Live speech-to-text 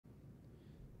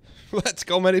Let's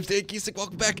go, my name's Dan Kiesick.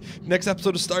 Welcome back. Next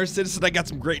episode of Star Citizen. I got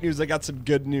some great news. I got some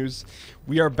good news.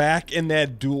 We are back in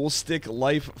that dual stick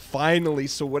life finally.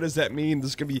 So what does that mean?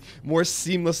 There's going to be more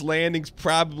seamless landings,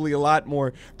 probably a lot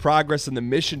more progress in the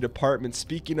mission department.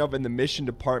 Speaking of in the mission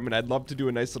department, I'd love to do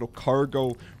a nice little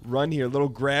cargo run here. A little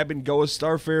grab and go. A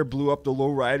Starfare blew up. The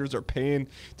lowriders are paying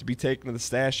to be taken to the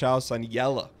stash house on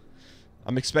Yella.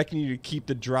 I'm expecting you to keep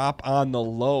the drop on the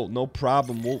low. No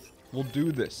problem. We'll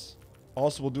do this.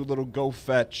 Also, we'll do a little go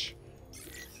fetch,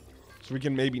 so we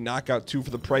can maybe knock out 2 for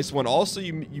the price of 1. Also,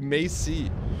 you may see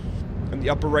in the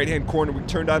upper right hand corner, we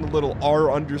turned on a little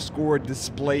R_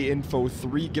 display info.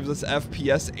 3 gives us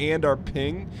FPS and our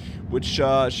ping, which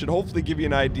should hopefully give you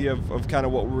an idea of kind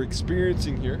of what we're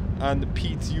experiencing here on the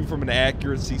PTU from an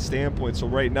accuracy standpoint. So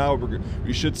right now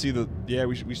we should see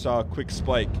we saw a quick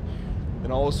spike,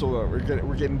 and also we're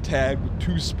getting tagged with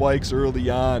 2 spikes early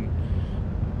on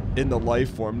in the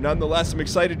life form. Nonetheless, I'm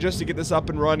excited just to get this up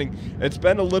and running. It's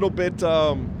been a little bit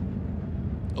of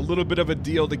a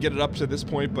deal to get it up to this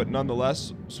point, but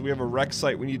nonetheless, so we have a rec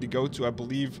site we need to go to. I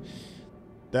believe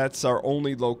that's our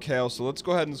only locale. So let's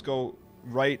go ahead and go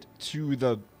right to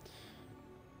the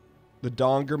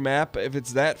Donger map. If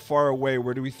it's that far away,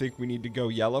 where do we think we need to go?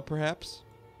 Yella, perhaps?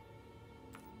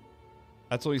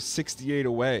 That's only 68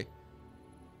 away.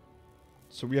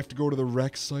 So we have to go to the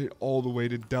rec site all the way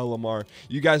to Delamar.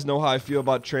 You guys know how I feel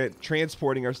about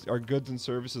transporting our goods and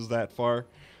services that far.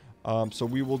 So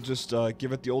we will just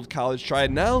give it the old college try.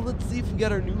 Now let's see if we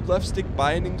got our new left stick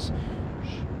bindings.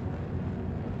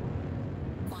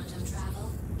 Quantum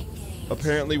travel engaged.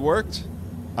 Apparently worked.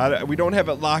 We don't have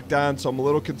it locked on, so I'm a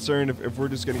little concerned if we're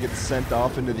just going to get sent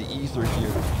off into the ether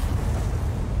here.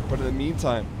 But in the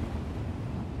meantime,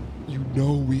 you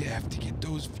know we have to get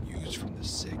those views from the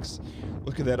 6.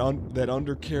 Look at that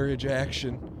undercarriage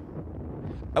action.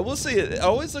 I will say it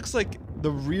always looks like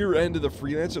the rear end of the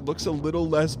Freelancer looks a little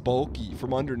less bulky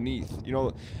from underneath. You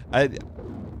know,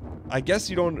 I guess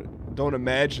you don't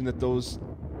imagine that those,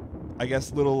 I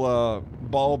guess, little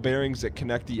ball bearings that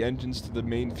connect the engines to the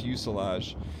main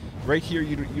fuselage. Right here,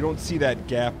 you don't see that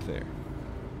gap there.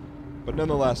 But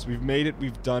nonetheless, we've made it.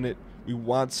 We've done it. We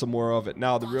want some more of it.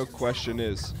 Now the real question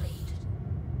is,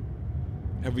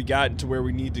 have we gotten to where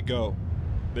we need to go?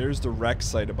 There's the rec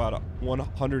site about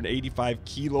 185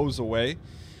 kilos away.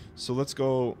 So let's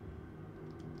go.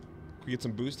 Can we get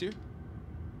some boost here?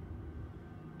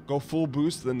 Go full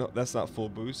boost. Then that's not full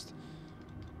boost.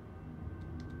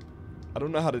 I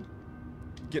don't know how to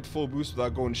get full boost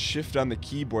without going shift on the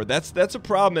keyboard. That's a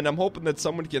problem, and I'm hoping that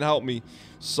someone can help me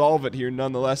solve it here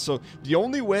nonetheless. So the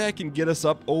only way I can get us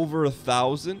up over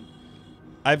 1,000,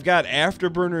 I've got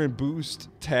afterburner and boost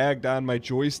tagged on my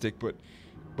joystick, but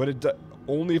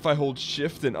only if I hold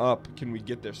shift and up can we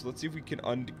get there. So let's see if we can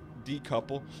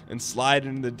decouple and slide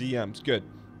into the DMs. Good.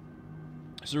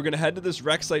 So we're gonna head to this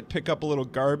rec site, pick up a little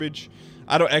garbage.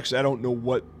 I don't know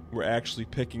what we're actually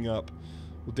picking up.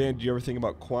 Well, Dan, do you ever think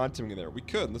about quantuming there? We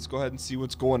could. Let's go ahead and see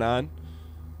what's going on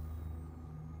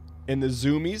in the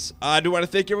zoomies. I do want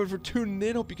to thank everyone for tuning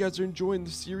in. Hope you guys are enjoying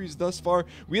the series thus far.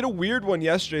 We had a weird one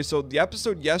yesterday. So the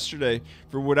episode yesterday,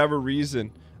 for whatever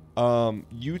reason,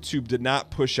 YouTube did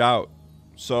not push out.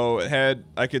 So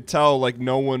I could tell like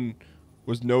no one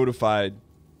was notified.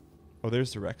 Oh,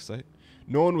 there's the rec site.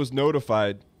 No one was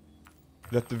notified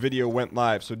that the video went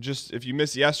live. So just if you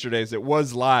missed yesterday's, it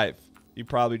was live. You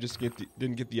probably just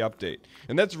didn't get the update.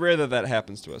 And that's rare that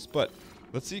happens to us. But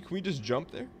let's see, can we just jump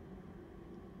there?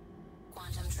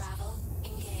 Quantum travel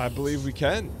engaged. I believe we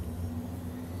can.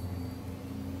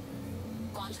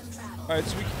 Quantum travel. All right,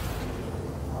 so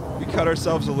we cut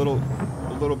ourselves a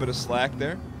little bit of slack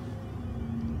there.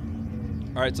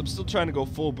 All right, so I'm still trying to go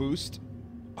full boost.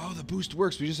 Oh, the boost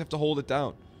works. We just have to hold it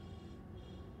down.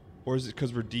 Or is it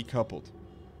because we're decoupled?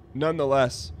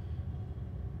 Nonetheless,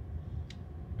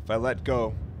 if I let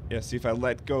go, yeah, see, if I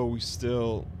let go,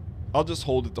 I'll just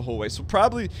hold it the whole way. So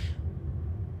probably,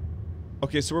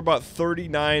 okay, so we're about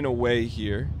 39 away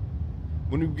here.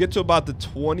 When we get to about the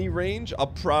 20 range,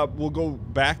 we'll go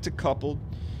back to coupled.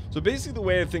 So basically the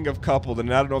way I think of coupled,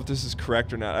 and I don't know if this is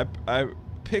correct or not, I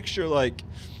picture like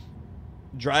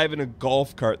driving a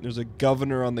golf cart and there's a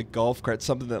governor on the golf cart,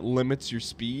 something that limits your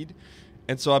speed.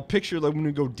 And so I picture like when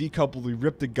we go decoupled, we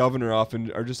rip the governor off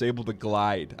and are just able to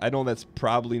glide. I know that's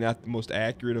probably not the most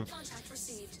accurate of... Contact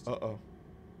received. Uh-oh.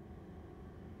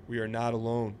 We are not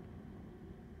alone.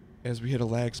 As we hit a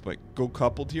lag spike. Go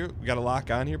coupled here. We got to lock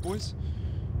on here, boys.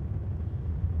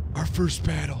 Our first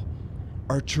battle.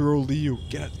 Arturo Leo.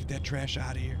 Get that trash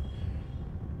out of here.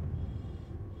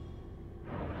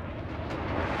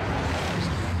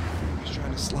 He's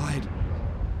trying to slide.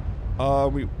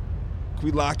 Can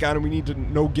we lock on? And we need to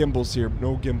no gimbals here.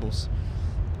 No gimbals.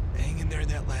 Hang in there in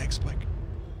that lag spike.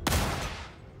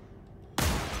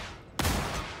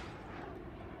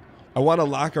 I want to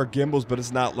lock our gimbals, but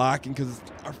it's not locking because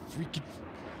our freaking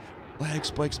lag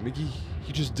spikes. Mickey,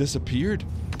 he just disappeared.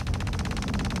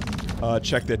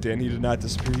 Check that, Dan. He did not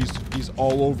disappear. He's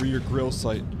all over your grill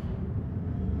site.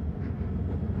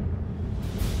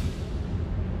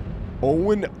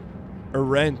 Owen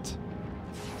Arendt.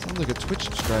 Sounds like a Twitch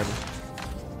subscriber.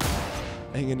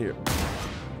 Hang in here.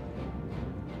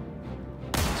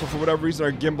 So for whatever reason,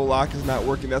 our gimbal lock is not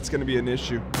working. That's going to be an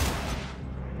issue.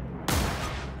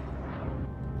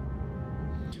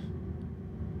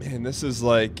 Man, this is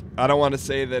like, I don't want to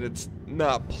say that it's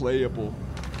not playable.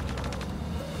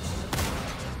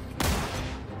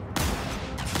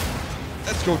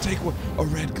 Let's go take one. A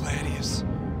red gladius.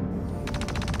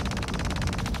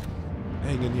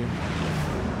 Hang in here.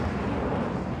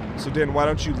 So Dan, why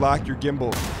don't you lock your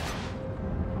gimbal?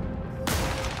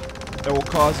 That will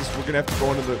cause us, we're gonna have to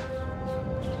go into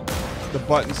the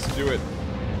buttons to do it.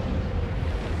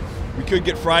 We could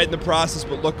get fried in the process,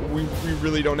 but look, we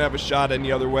really don't have a shot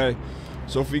any other way.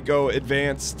 So if we go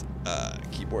advanced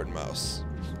keyboard and mouse.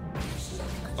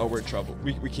 Oh, we're in trouble.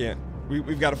 We can't.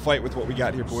 We've got to fight with what we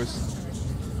got here, boys.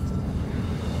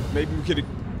 Maybe we could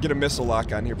get a missile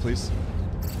lock on here, please.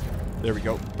 There we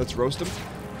go. Let's roast him.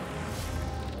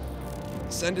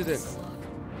 Send it in.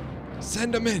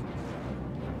 Send him in.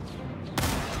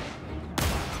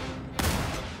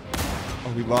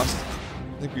 Oh, we lost.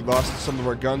 I think we lost some of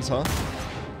our guns, huh?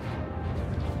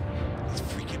 That's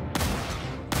freaking...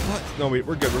 What? No, wait,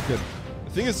 we're good, we're good.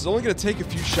 The thing is, it's only going to take a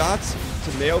few shots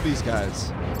to nail these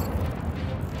guys.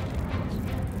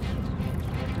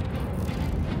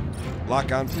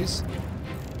 Lock on, please.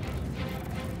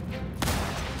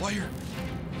 Fire.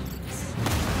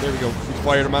 There we go. We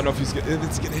fired him. I don't know if he's gonna,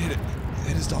 it's going to hit it.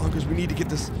 Hit his donkers. We need to get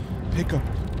this pickup.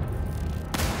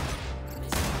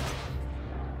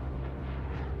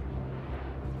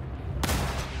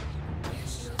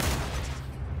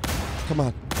 Come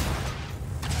on.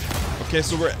 Okay,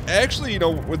 so we're actually, you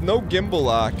know, with no gimbal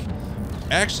lock,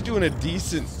 actually doing a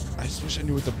decent... I just wish I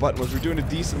knew what the button was. We're doing a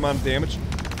decent amount of damage.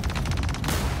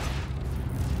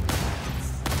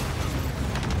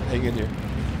 Hang in here.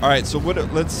 Alright, so what...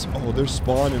 Let's... Oh, they're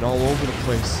spawning all over the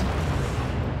place.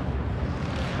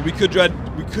 We could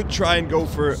try and go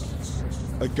for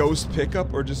a ghost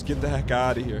pickup or just get the heck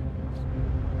out of here.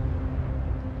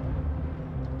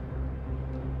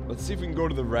 Let's see if we can go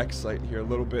to the wreck site here a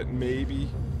little bit, maybe.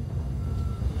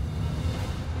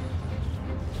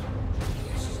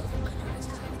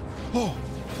 Oh!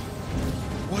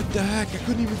 What the heck? I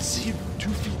couldn't even see him 2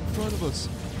 feet in front of us.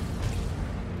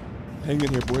 Hang in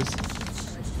here, boys.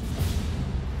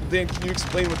 Dan, can you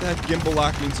explain what that gimbal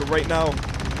lock means? So right now,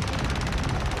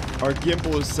 our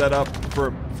gimbal is set up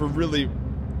for really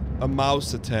a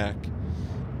mouse attack.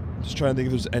 Just trying to think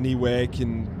if there's any way I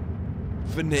can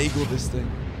finagle this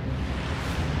thing.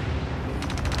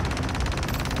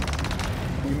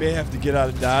 We may have to get out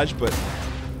of dodge, but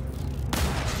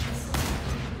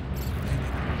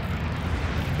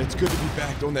it's good to be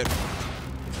back on that.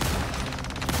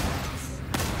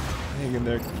 Hang in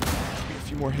there. Give me a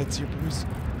few more hits here, boys.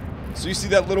 So you see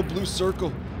that little blue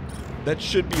circle? That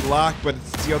should be locked, but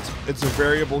see how it's a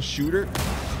variable shooter.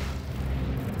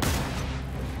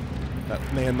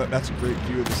 Man, that's a great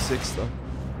view of the 6, though.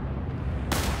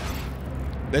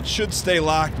 That should stay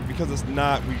locked, but because it's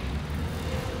not,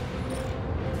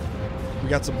 we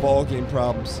got some ball game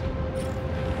problems.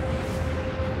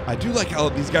 I do like how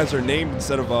these guys are named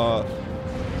instead of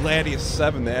Gladius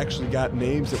 7. They actually got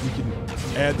names that we can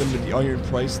add them to the iron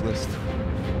price list.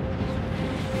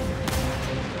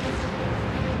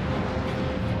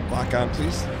 Lock on,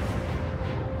 please.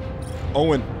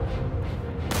 Owen.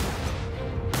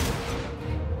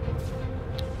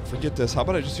 Forget this. How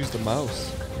about I just use the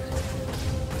mouse?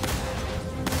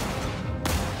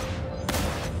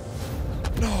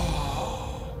 No.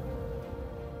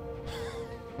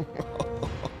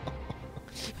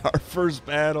 Our first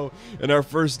battle and our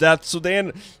first death. So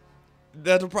Dan,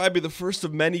 that'll probably be the first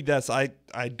of many deaths. I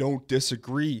don't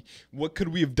disagree. What could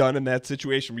we have done in that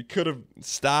situation? We could have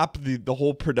stopped the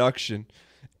whole production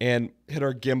and hit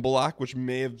our gimbal lock, which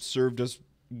may have served us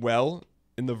well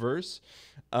in the verse.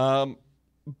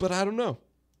 But I don't know.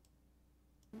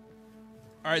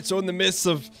 All right, so in the midst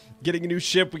of getting a new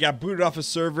ship, we got booted off a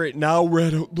server. Now we're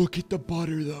at a, look at the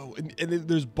butter, though. And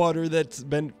there's butter that's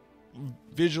been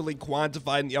visually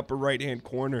quantified in the upper right-hand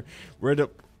corner. We're at a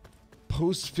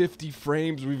post 50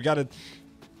 frames. We've got to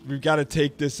we've got to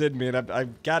take this in, man.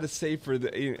 I've got to say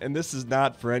and this is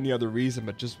not for any other reason,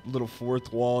 but just little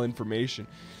fourth wall information.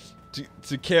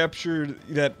 To capture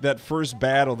that first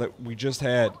battle that we just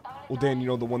had. Well, Dan, you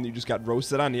know, the one that you just got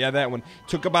roasted on? Yeah, that one.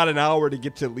 Took about an hour to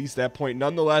get to at least that point.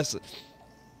 Nonetheless,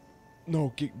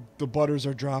 no, the butters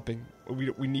are dropping.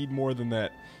 We need more than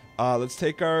that. Let's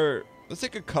take a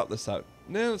cutlass out.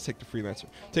 No, let's take the freelancer.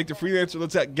 Take the freelancer.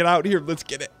 Let's get out here. Let's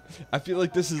get it. I feel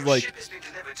like this is like... Ship has been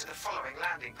delivered to the following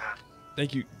landing pad.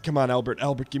 Thank you. Come on, Albert.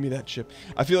 Albert, give me that ship.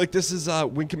 I feel like this is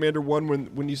Wing Commander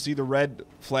 1 when you see the red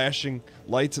flashing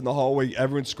lights in the hallway.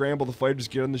 Everyone scramble. The fighters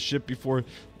get on the ship before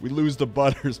we lose the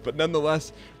butters. But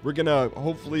nonetheless, we're going to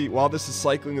hopefully, while this is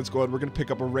cycling, let's go ahead. We're going to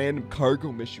pick up a random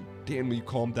cargo mission. Dan, will you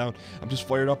calm down? I'm just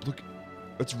fired up. Look,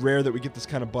 it's rare that we get this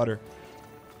kind of butter.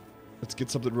 Let's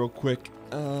get something real quick.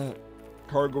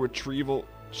 Cargo retrieval.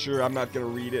 Sure, I'm not going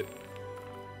to read it.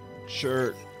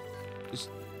 Sure. Just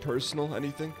personal,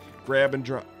 anything? Grab and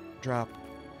drop.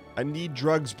 I need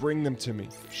drugs, bring them to me.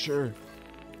 Sure.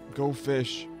 Go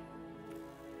fish.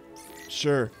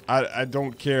 Sure. I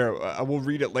don't care. I will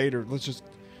read it later. Let's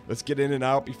get in and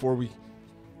out before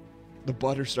the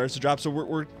butter starts to drop. So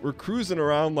we're cruising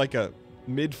around like a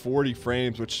mid 40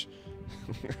 frames, which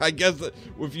I guess that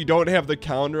if you don't have the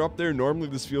counter up there, normally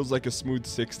this feels like a smooth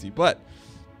 60. But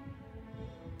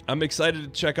I'm excited to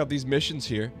check out these missions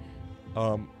here.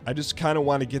 I just kind of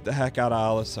want to get the heck out of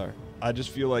Alisar. I just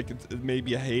feel like it may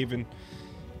be a haven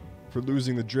for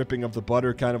losing the dripping of the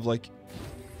butter, kind of like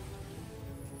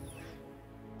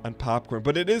on popcorn.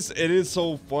 But it is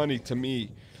so funny to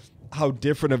me how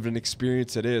different of an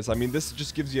experience it is. I mean, this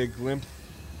just gives you a glimpse,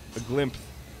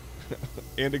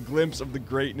 and a glimpse of the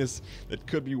greatness that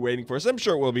could be waiting for us. I'm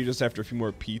sure it will be just after a few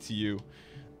more PTU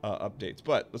updates.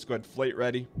 But let's go ahead, flight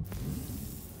ready.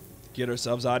 Get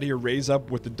ourselves out of here. Raise up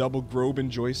with the double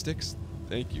Groban joysticks.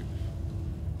 Thank you.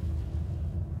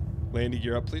 Landing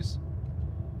gear up, please.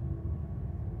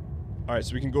 Alright,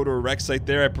 so we can go to a wreck site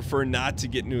there. I prefer not to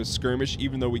get into a skirmish,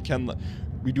 even though we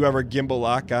do have our gimbal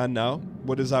lock on now.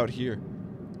 What is out here?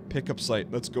 Pickup site.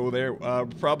 Let's go there. We're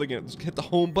probably going to hit the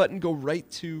home button, go right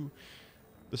to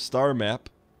the star map.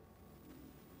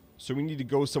 So we need to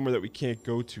go somewhere that we can't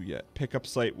go to yet. Pickup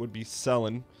site would be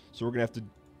Selin. So we're going to have to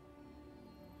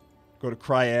go to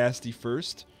Cryasti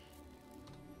first.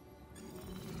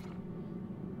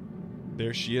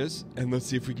 There she is. And let's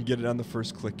see if we can get it on the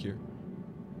first click here.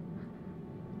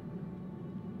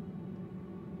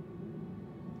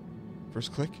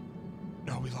 First click?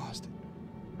 No, we lost it.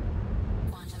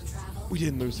 We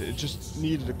didn't lose it. It just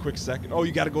needed a quick second. Oh,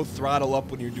 you got to go throttle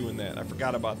up when you're doing that. I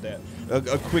forgot about that.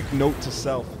 A quick note to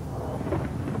self.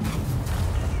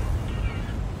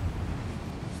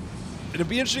 It'll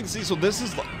be interesting to see. So this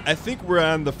is, I think we're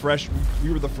on the fresh.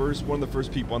 We were one of the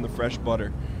first people on the fresh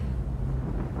butter.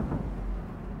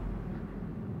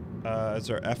 Is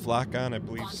our F lock on? I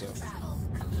believe so.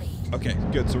 Okay,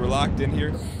 good. So we're locked in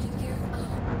here.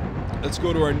 Let's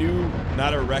go to our new,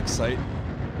 not our wreck site.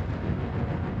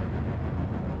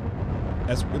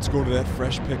 Let's go to that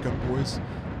fresh pickup, boys.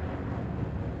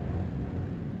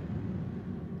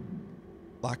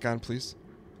 Lock on, please.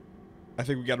 I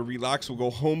think we got to relock, so we'll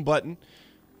go home button.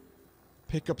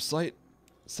 Pickup site.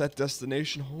 Set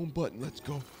destination, home button. Let's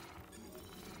go.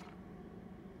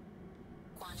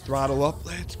 Throttle up.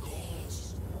 Let's go.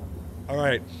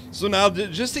 Alright, so now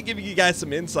just to give you guys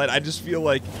some insight, I just feel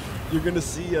like you're going to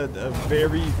see a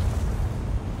very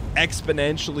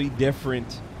exponentially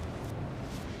different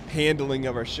handling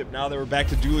of our ship now that we're back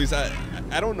to dualies.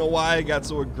 I don't know why I got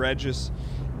so egregious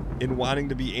in wanting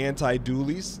to be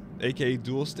anti-dualies, aka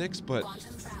dual sticks, but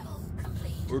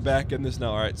we're back in this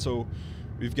now. Alright, so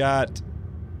we've got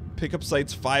pickup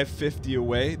sites 550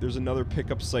 away. There's another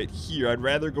pickup site here. I'd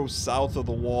rather go south of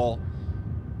the wall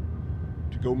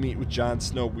to go meet with Jon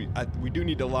Snow. We do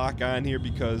need to lock on here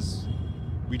because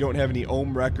we don't have any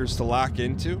ohm wreckers to lock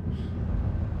into.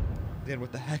 Then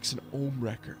what the heck's an ohm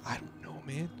wrecker? I don't know,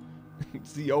 man.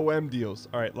 It's the OM deals.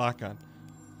 Alright, lock on.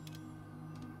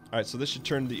 Alright, so this should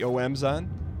turn the OMs on.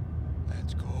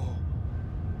 Let's go.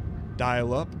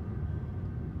 Dial up.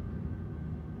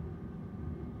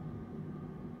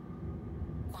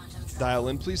 Dial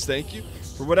in, please. Thank you.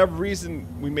 For whatever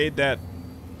reason, we made that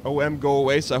OM go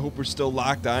away, so I hope we're still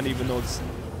locked on, even though it's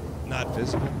not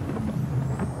visible.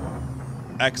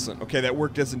 Excellent. Okay, that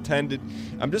worked as intended.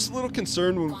 I'm just a little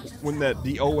concerned when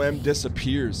the OM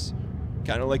disappears.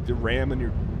 Kind of like the RAM in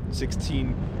your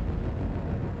 16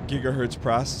 gigahertz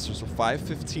processor. So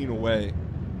 515 away.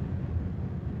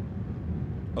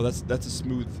 Oh, that's a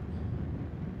smooth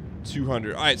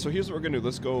 200. All right, so here's what we're gonna do.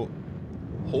 Let's go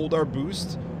hold our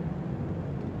boost.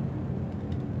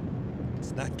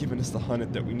 It's not giving us the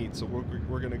 100 that we need, so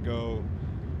we're gonna go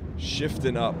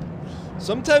shifting up.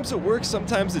 Sometimes it works,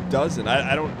 sometimes it doesn't.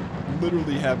 I don't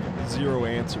literally have zero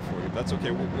answer for you. That's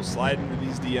okay. We'll slide into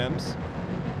these DMs.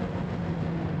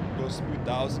 Go smooth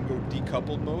 1000, go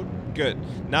decoupled mode. Good.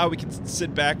 Now we can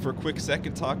sit back for a quick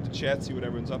second, talk to chat, see what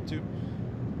everyone's up to.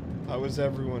 How is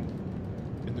everyone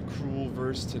in the cruel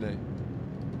verse today?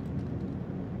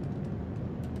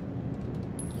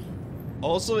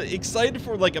 Also excited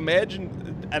for, like,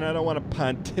 imagine, and I don't want to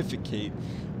pontificate,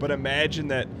 but imagine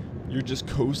that you're just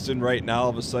coasting right now. All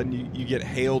of a sudden you get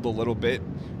hailed a little bit.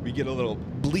 We get a little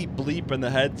bleep bleep in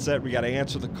the headset. We got to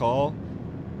answer the call.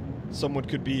 Someone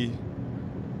could be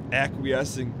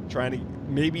acquiescing, trying to,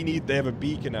 maybe they have a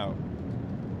beacon out.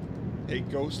 Hey,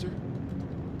 Ghoster.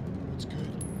 What's good?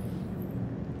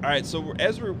 All right, so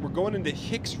as we're going into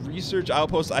Hicks Research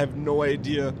Outpost, I have no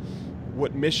idea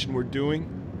what mission we're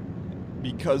doing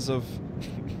because of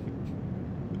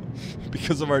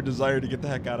because of our desire to get the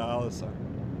heck out of Alisar.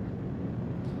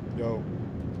 Yo,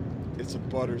 it's a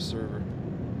butter server.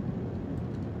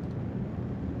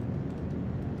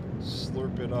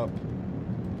 Slurp it up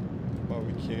while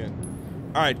we can.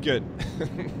 All right, good.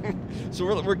 So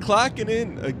we're clocking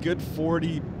in a good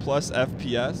 40 plus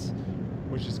FPS,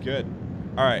 which is good.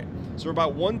 All right, so we're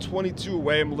about 122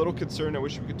 away. I'm a little concerned. I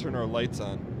wish we could turn our lights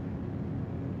on.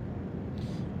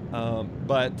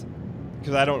 But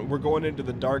because we're going into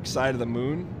the dark side of the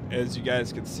moon, as you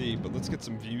guys can see. But let's get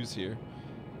some views here.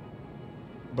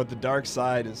 But the dark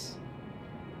side is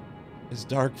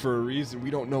dark for a reason. We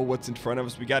don't know what's in front of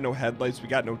us. We got no headlights. We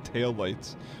got no tail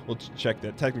lights. We'll check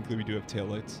that. Technically, we do have tail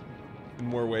lights in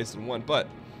more ways than one. But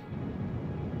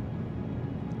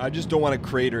I just don't want to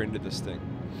crater into this thing.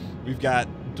 We've got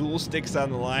dual sticks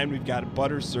on the line. We've got a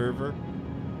butter server.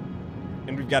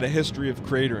 And we've got a history of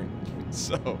cratering.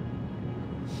 So...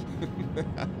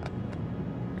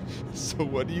 so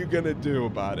what are you going to do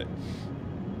about it?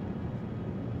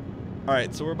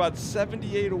 Alright, so we're about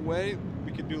 78 away.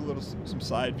 We could do some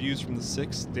side views from the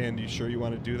 6. Dan, you sure you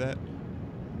want to do that?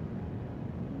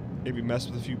 Maybe mess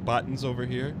with a few buttons over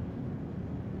here.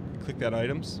 Click that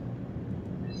items.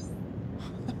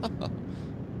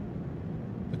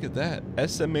 Look at that.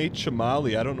 SMA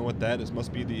Chamali. I don't know what that is.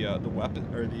 Must be the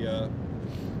weapon, or the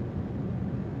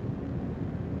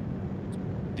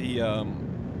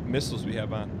missiles we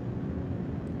have on.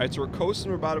 Alright, so we're coasting.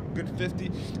 We're about a good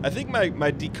 50. I think my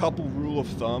decouple rule of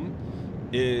thumb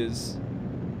is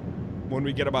when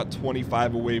we get about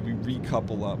 25 away, we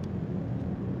recouple up.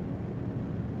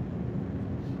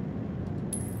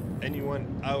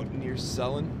 Anyone out near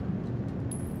selling?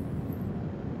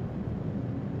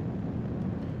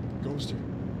 Ghoster,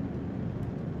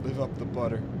 live up the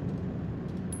butter.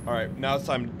 All right, now it's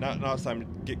time. Now it's time to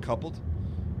get coupled.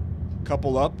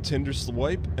 Couple up, Tinder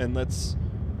swipe, and let's.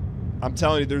 I'm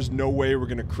telling you, there's no way we're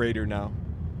gonna crater now.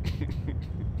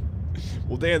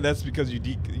 Well, Dan, that's because you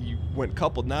went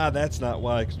coupled. Nah, that's not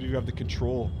why. Because we have the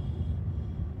control.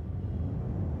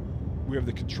 We have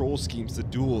the control schemes, the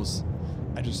duels.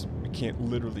 We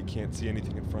literally can't see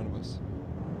anything in front of us.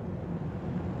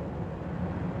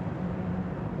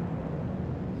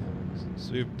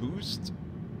 So we have boost.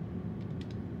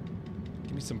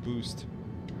 Give me some boost.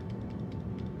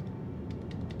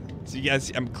 So you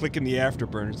guys, I'm clicking the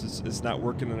afterburners. It's not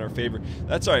working in our favor.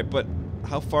 That's all right, but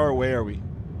how far away are we?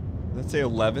 Let's say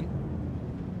 11.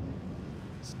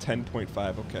 It's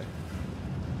 10.5. Okay.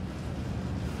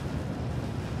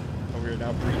 Oh, we are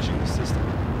now breaching the system.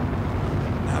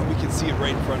 Now we can see it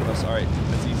right in front of us. All right,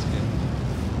 that's easy.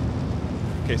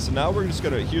 Okay, so now we're just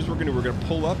gonna. Here's what we're gonna do. We're gonna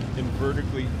pull up and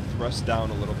vertically thrust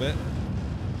down a little bit.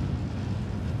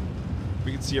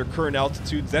 We can see our current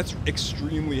altitudes. That's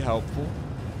extremely helpful.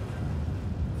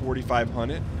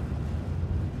 4,500.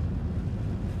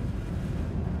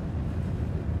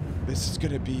 This is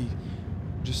gonna be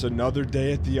just another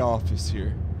day at the office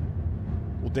here.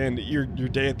 Well, Dan, your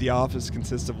day at the office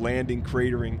consists of landing,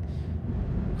 cratering,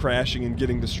 crashing, and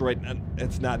getting destroyed.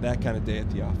 It's not that kind of day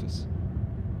at the office.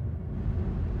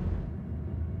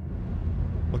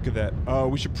 Look at that.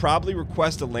 We should probably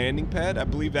request a landing pad. I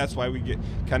believe that's why we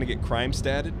kind of get crime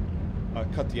statted.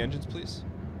 Cut the engines, please.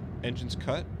 Engines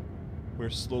cut. We're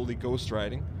slowly ghost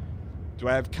riding. Do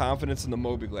I have confidence in the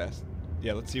Mobiglass?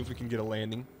 Yeah, let's see if we can get a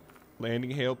landing.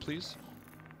 Landing hail, please.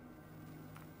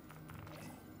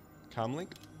 Comlink.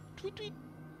 Tweet, tweet.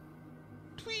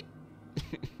 Tweet.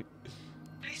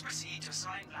 Please proceed to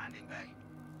assigned landing bay.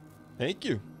 Thank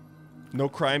you. No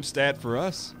crime stat for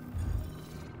us.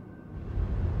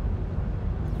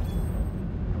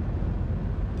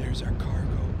 There's our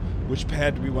cargo. Which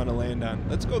pad do we want to land on?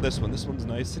 Let's go this one. This one's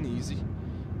nice and easy.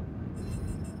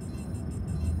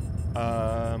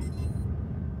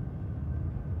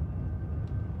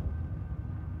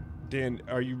 Dan,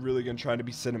 are you really gonna try to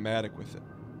be cinematic with it?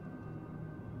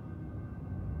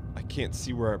 I can't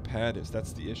see where our pad is.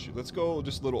 That's the issue. Let's go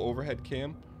just a little overhead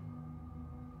cam.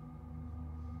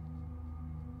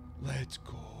 Let's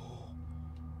go.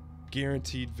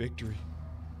 Guaranteed victory.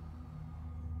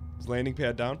 Is landing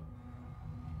pad down?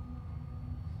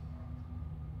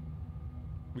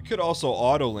 We could also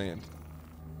auto land.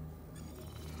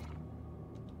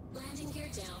 Landing gear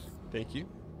down. Thank you.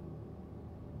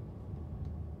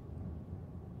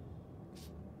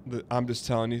 I'm just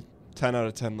telling you, 10 out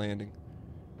of 10 landing.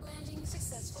 Landing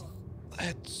successful.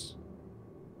 Let's...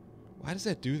 Why does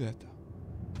that do that, though?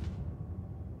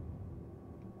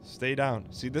 Stay down.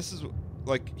 See, this is...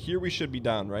 Like, here we should be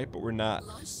down, right? But we're not.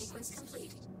 Launch sequence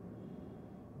complete.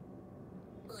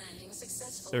 Landing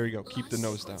successful. There we go. Keep the Launch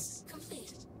nose down. sequence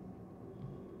complete.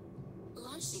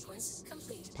 Launch sequence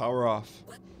complete. Power off.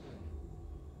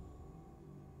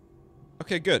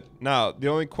 Okay, good. Now, the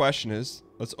only question is,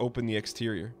 let's open the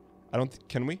exterior. I don't...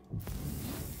 Can we?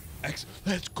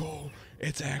 Let's go.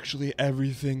 It's actually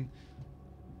everything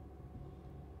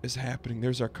is happening.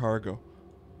 There's our cargo.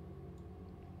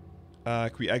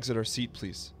 Can we exit our seat,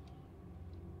 please?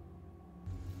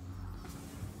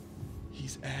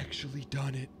 He's actually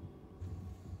done it.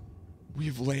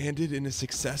 We've landed in a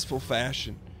successful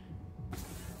fashion.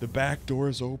 The back door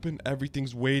is open.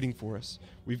 Everything's waiting for us.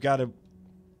 We've got a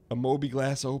Moby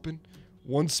glass open.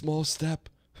 One small step.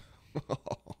 All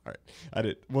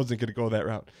right. Wasn't going to go that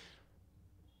route.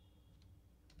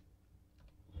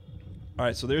 All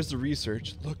right, so there's the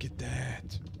research. Look at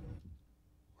that.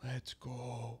 Let's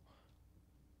go.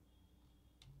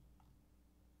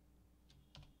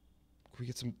 Can we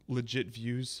get some legit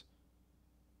views?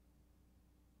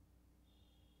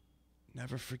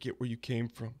 Never forget where you came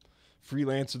from.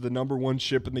 Freelancer, the #1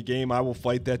 ship in the game. I will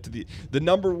fight that to the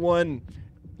 #1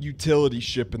 utility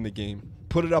ship in the game.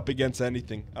 Put it up against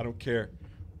anything. I don't care.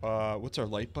 What's our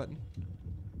light button?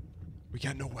 We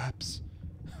got no weps.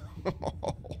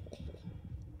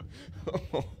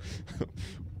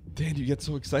 Dan, you get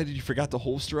so excited you forgot to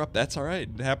holster up. That's all right.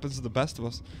 It happens to the best of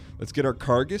us. Let's get our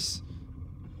Cargus.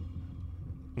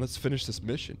 And let's finish this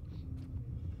mission.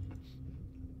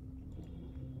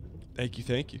 Thank you,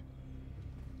 thank you.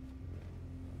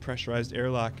 Pressurized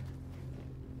airlock.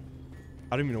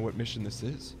 I don't even know what mission this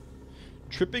is.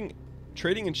 Trading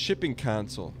and shipping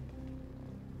console.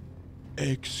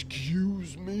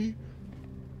 Excuse me?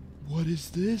 What is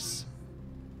this?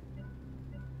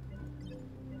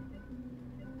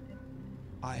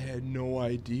 I had no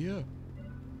idea.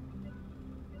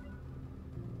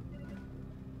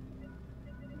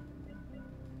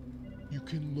 You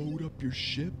can load up your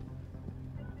ship?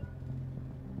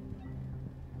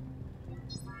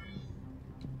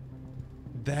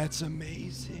 That's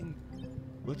amazing.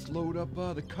 Let's load up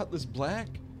the Cutlass Black.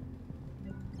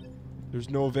 There's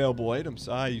no available items.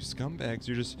 Ah, you scumbags.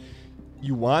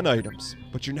 You want items,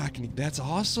 but you're not gonna. That's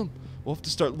awesome. We'll have to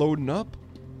start loading up.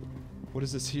 What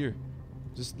is this here?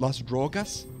 Just Las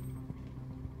Drogas?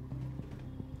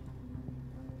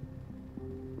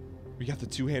 We got the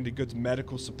two-handed goods,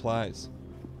 medical supplies.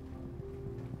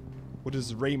 What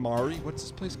is Ray Mari? What's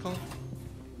this place called?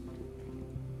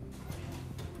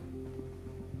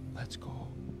 Let's go.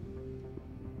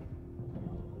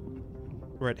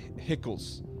 We're at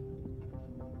Hickles.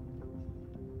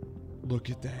 Look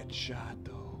at that shot,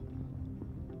 though.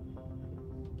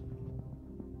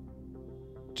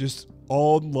 Just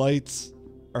all lights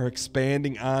are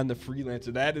expanding on the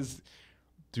Freelancer. That is...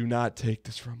 Do not take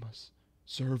this from us.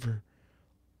 Server.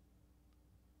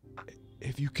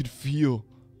 If you could feel...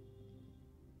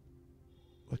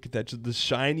 Look at that. Just the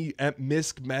shiny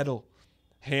misc metal.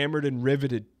 Hammered and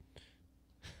riveted.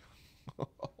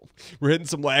 We're hitting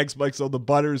some lag spikes, so the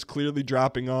butter is clearly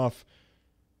dropping off.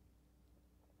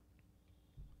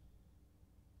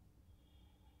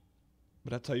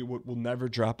 But I'll tell you what will never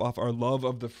drop off. Our love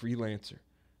of the Freelancer.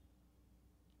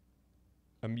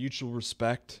 A mutual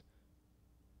respect.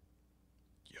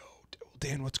 Yo,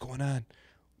 Dan, what's going on?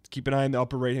 Let's keep an eye in the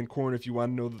upper right-hand corner if you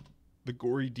want to know the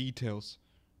gory details.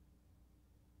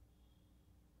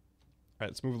 All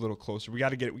right, let's move a little closer. We got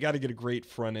to get a great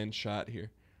front end shot here.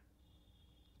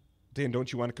 Dan,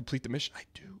 don't you want to complete the mission? I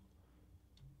do.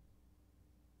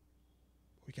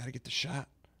 We got to get the shot.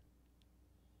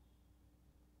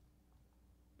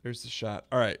 There's the shot.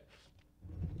 All right.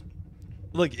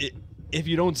 Look, if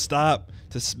you don't stop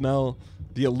to smell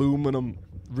the aluminum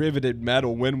riveted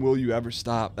metal, when will you ever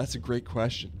stop? That's a great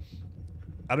question.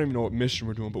 I don't even know what mission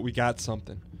we're doing, but we got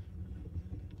something.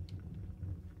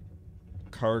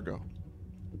 Cargo.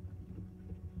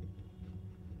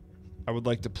 I would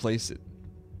like to place it.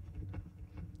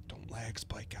 Don't lag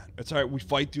spike on. It's alright, we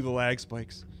fight through the lag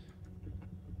spikes.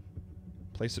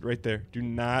 Place it right there. Do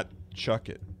not chuck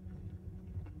it.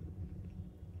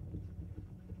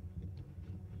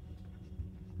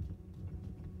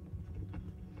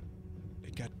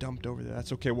 It got dumped over there.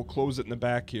 That's okay. We'll close it in the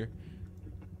back here.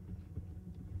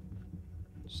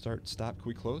 Start, stop. Can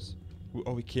we close?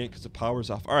 Oh, we can't because the power's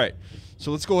off. All right.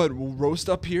 So let's go ahead. We'll roast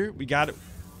up here. We got it.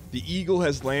 The eagle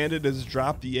has landed, has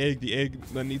dropped the egg. The egg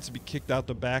then needs to be kicked out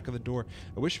the back of the door.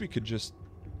 I wish we could just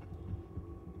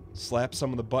slap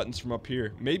some of the buttons from up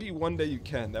here. Maybe one day you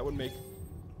can. That would make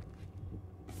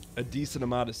a decent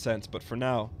amount of sense. But for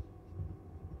now,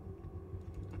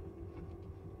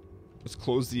 let's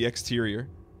close the exterior.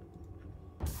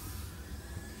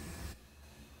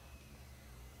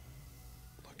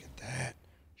 Look at that.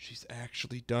 She's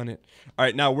actually done it. All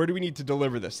right, now where do we need to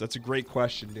deliver this? That's a great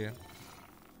question, Dan.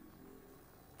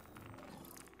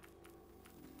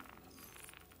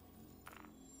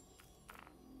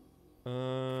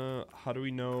 How do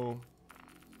we know?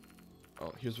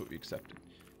 Oh, here's what we accepted.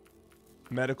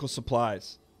 Medical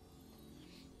supplies.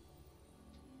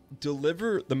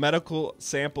 Deliver the medical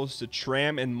samples to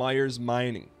Tram and Myers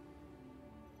Mining.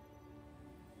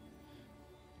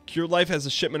 Cure Life has a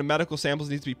shipment of medical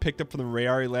samples needs to be picked up from the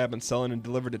Rayari lab and selling and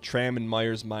delivered to Tram and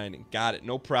Myers Mining. Got it.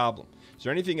 No problem. Is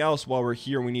there anything else while we're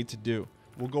here we need to do?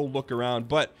 We'll go look around.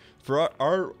 But for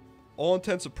our all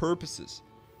intents and purposes,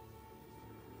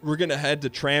 we're going to head to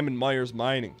Tram and Myers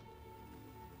Mining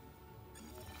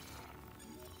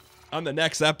on the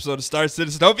next episode of Star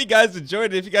Citizen. Hope you guys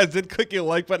enjoyed it. If you guys did, click the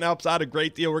like button. Helps out a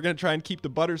great deal. We're going to try and keep the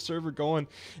Butter server going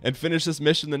and finish this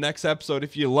mission the next episode.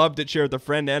 If you loved it, share with a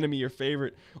friend, enemy, your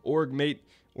favorite org mate,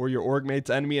 or your org mate's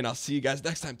enemy. And I'll see you guys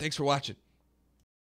next time. Thanks for watching.